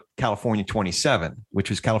about California 27, which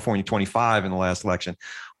was California 25 in the last election.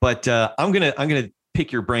 But I'm gonna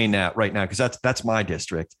pick your brain right now, because that's my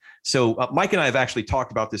district. So Mike and I have actually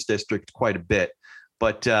talked about this district quite a bit.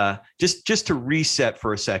 But just to reset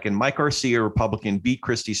for a second, Mike Garcia, Republican, beat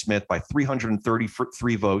Christy Smith by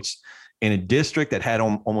 333 votes in a district that had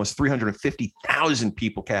almost 350,000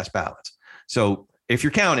 people cast ballots. So if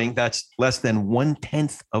you're counting, that's less than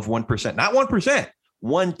 1/10 of 1%, not 1%,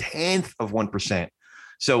 1/10 of 1%.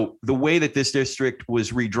 So the way that this district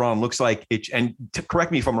was redrawn looks like it, and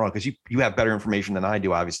correct me if I'm wrong, because you have better information than I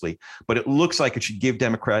do, obviously, but it looks like it should give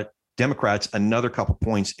Democrats another couple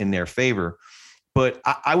points in their favor. But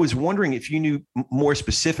I was wondering if you knew more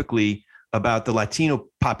specifically about the Latino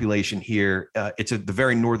population here. It's the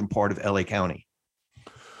very northern part of LA County.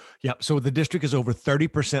 Yeah. So the district is over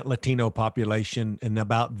 30% Latino population, and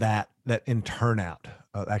about that in turnout.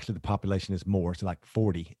 Actually, the population is more. It's like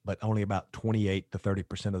 40, but only about 28 to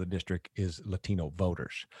 30% of the district is Latino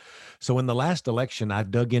voters. So in the last election, I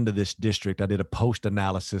dug into this district. I did a post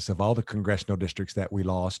analysis of all the congressional districts that we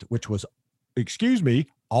lost, which was,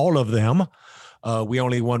 all of them. We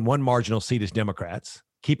only won one marginal seat as Democrats.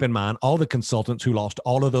 Keep in mind, all the consultants who lost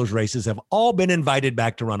all of those races have all been invited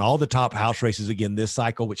back to run all the top House races again this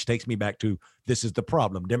cycle, which takes me back to, this is the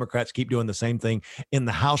problem. Democrats keep doing the same thing in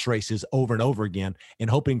the House races over and over again and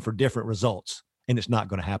hoping for different results. And it's not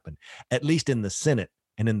going to happen. At least in the Senate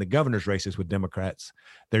and in the governor's races with Democrats,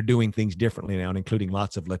 they're doing things differently now, including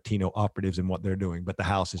lots of Latino operatives in what they're doing. But the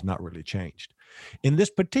House has not really changed. In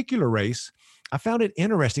this particular race, I found it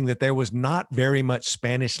interesting that there was not very much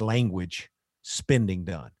Spanish language spending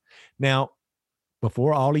done. Now,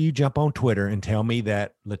 before all of you jump on Twitter and tell me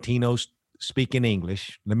that Latinos speak in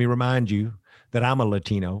English, let me remind you that I'm a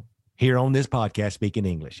Latino here on this podcast speaking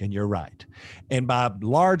English, and you're right. And by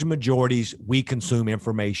large majorities, we consume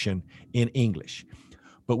information in English.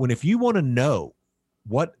 But if you want to know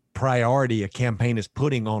what priority a campaign is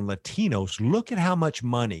putting on Latinos, look at how much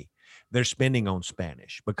money they're spending on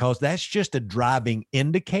Spanish, because that's just a driving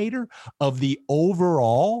indicator of the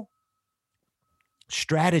overall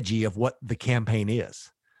strategy of what the campaign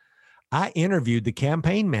is. I interviewed the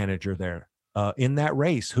campaign manager there in that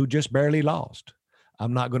race who just barely lost.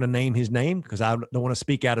 I'm not going to name his name because I don't want to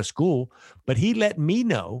speak out of school, but he let me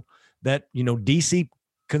know that, DC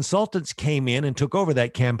consultants came in and took over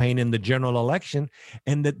that campaign in the general election,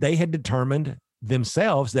 and that they had determined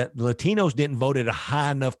themselves that Latinos didn't vote at a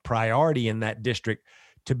high enough priority in that district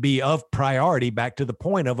to be of priority, back to the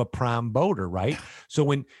point of a prime voter, right? So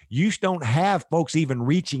when you don't have folks even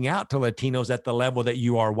reaching out to Latinos at the level that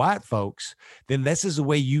you are white folks, then this is the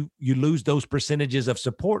way you lose those percentages of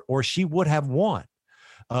support, or she would have won.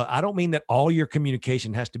 I don't mean that all your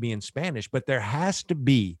communication has to be in Spanish, but there has to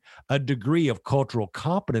be a degree of cultural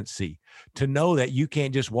competency to know that you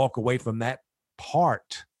can't just walk away from that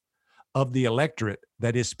part of the electorate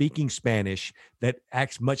that is speaking Spanish, that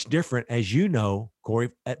acts much different, as you know,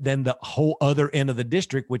 Corey, than the whole other end of the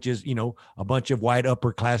district, which is, a bunch of white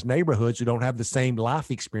upper class neighborhoods who don't have the same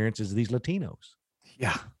life experience as these Latinos.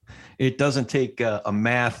 Yeah. It doesn't take a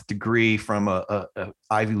math degree from a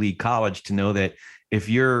Ivy League college to know that if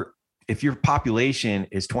your population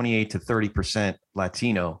is 28 to 30%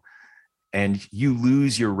 Latino and you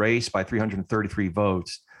lose your race by 333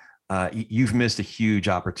 votes, you've missed a huge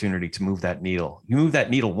opportunity to move that needle. You move that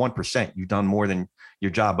needle 1%, you've done more than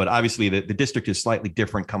your job. But obviously the district is slightly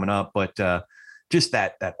different coming up, but just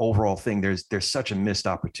that overall thing, there's such a missed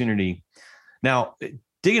opportunity. Now,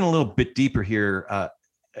 digging a little bit deeper here,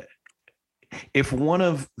 if one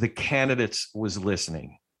of the candidates was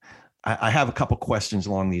listening, I have a couple questions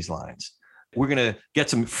along these lines. We're going to get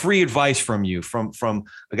some free advice from you, from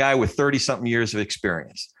a guy with 30-something years of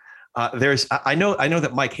experience. I know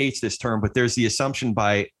that Mike hates this term, but there's the assumption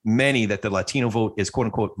by many that the Latino vote is quote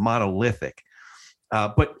unquote monolithic.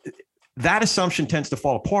 But that assumption tends to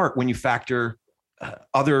fall apart when you factor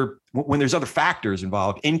when there's other factors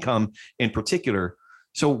involved, income in particular.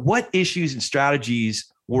 So what issues and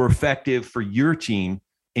strategies were effective for your team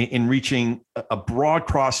in reaching a broad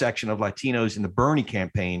cross-section of Latinos in the Bernie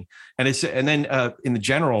campaign? And then in the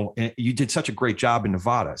general, you did such a great job in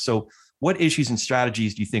Nevada. So what issues and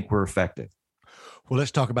strategies do you think were effective? Well,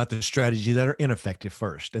 let's talk about the strategies that are ineffective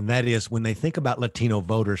first. And that is, when they think about Latino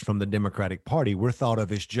voters from the Democratic Party, we're thought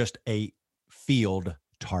of as just a field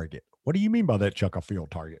target. What do you mean by that, Chuck, a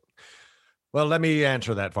field target? Well, let me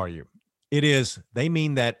answer that for you. They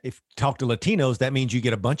mean that if you talk to Latinos, that means you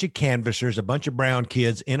get a bunch of canvassers, a bunch of brown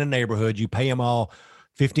kids in a neighborhood, you pay them all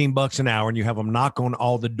 $15 an hour, and you have them knock on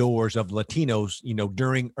all the doors of Latinos,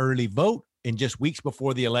 during early vote and just weeks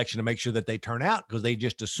before the election to make sure that they turn out, because they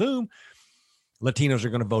just assume Latinos are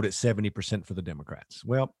going to vote at 70% for the Democrats.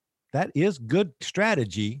 Well, that is good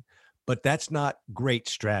strategy, but that's not great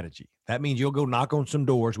strategy. That means you'll go knock on some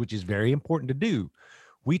doors, which is very important to do.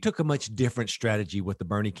 We took a much different strategy with the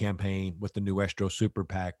Bernie campaign, with the Nuestro Super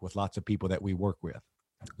PAC, with lots of people that we work with.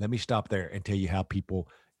 Let me stop there and tell you how people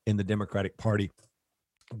in the Democratic Party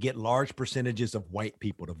get large percentages of white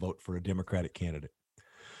people to vote for a Democratic candidate.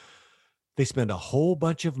 They spend a whole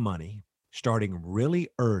bunch of money starting really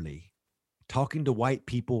early, talking to white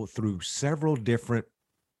people through several different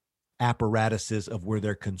apparatuses of where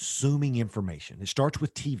they're consuming information. It starts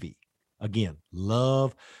with TV. Again,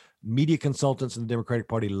 media consultants in the Democratic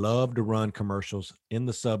Party love to run commercials in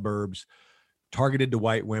the suburbs targeted to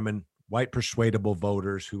white women, white persuadable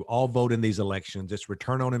voters who all vote in these elections. It's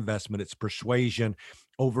return on investment. It's persuasion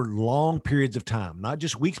over long periods of time, not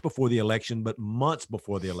just weeks before the election, but months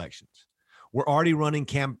before the elections. We're already running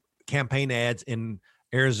campaign ads in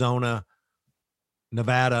Arizona,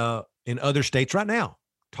 Nevada, in other states right now,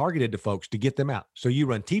 targeted to folks to get them out. So you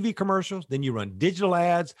run TV commercials, then you run digital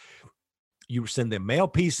ads, you send them mail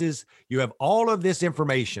pieces, you have all of this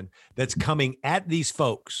information that's coming at these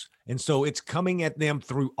folks. And so it's coming at them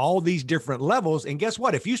through all these different levels. And guess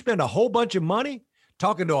what? If you spend a whole bunch of money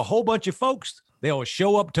talking to a whole bunch of folks, they'll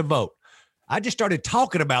show up to vote. I just started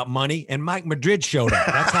talking about money and Mike Madrid showed up.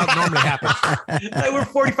 That's how it normally happens. We're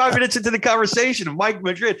 45 minutes into the conversation of Mike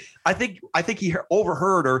Madrid. I think he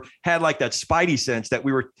overheard or had like that spidey sense that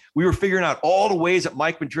we were figuring out all the ways that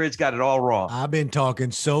Mike Madrid's got it all wrong. I've been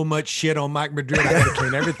talking so much shit on Mike Madrid. I got to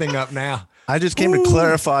clean everything up now. I just came to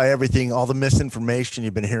clarify everything, all the misinformation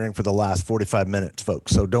you've been hearing for the last 45 minutes,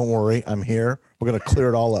 folks. So don't worry, I'm here. We're going to clear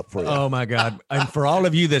it all up for you. Oh, my God. And for all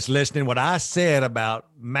of you that's listening, what I said about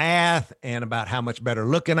math and about how much better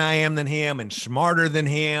looking I am than him and smarter than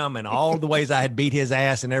him and all the ways I had beat his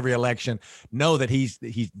ass in every election, know that he's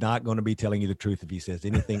not going to be telling you the truth if he says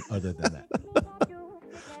anything other than that.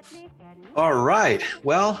 All right.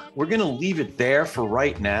 Well, we're going to leave it there for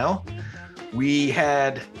right now. We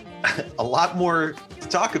had a lot more to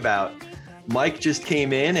talk about. Mike just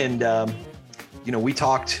came in and, we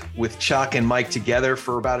talked with Chuck and Mike together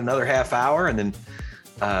for about another half hour. And then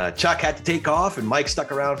Chuck had to take off and Mike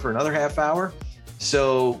stuck around for another half hour.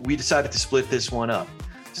 So we decided to split this one up.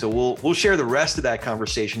 So we'll share the rest of that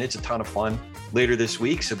conversation. It's a ton of fun later this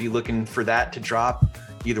week. So be looking for that to drop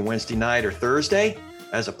either Wednesday night or Thursday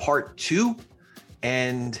as a part 2.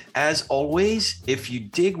 And as always, if you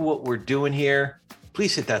dig what we're doing here,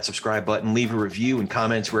 please hit that subscribe button, leave a review and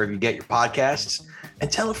comments wherever you get your podcasts, and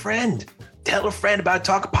tell a friend. Tell a friend about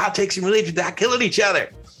talking politics and religion without killing each other.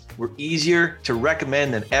 We're easier to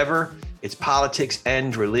recommend than ever. It's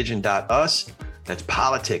politicsandreligion.us. That's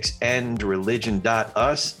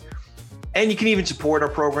politicsandreligion.us. And you can even support our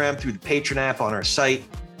program through the Patreon app on our site.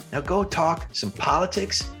 Now go talk some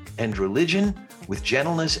politics and religion with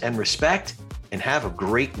gentleness and respect, and have a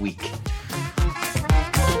great week.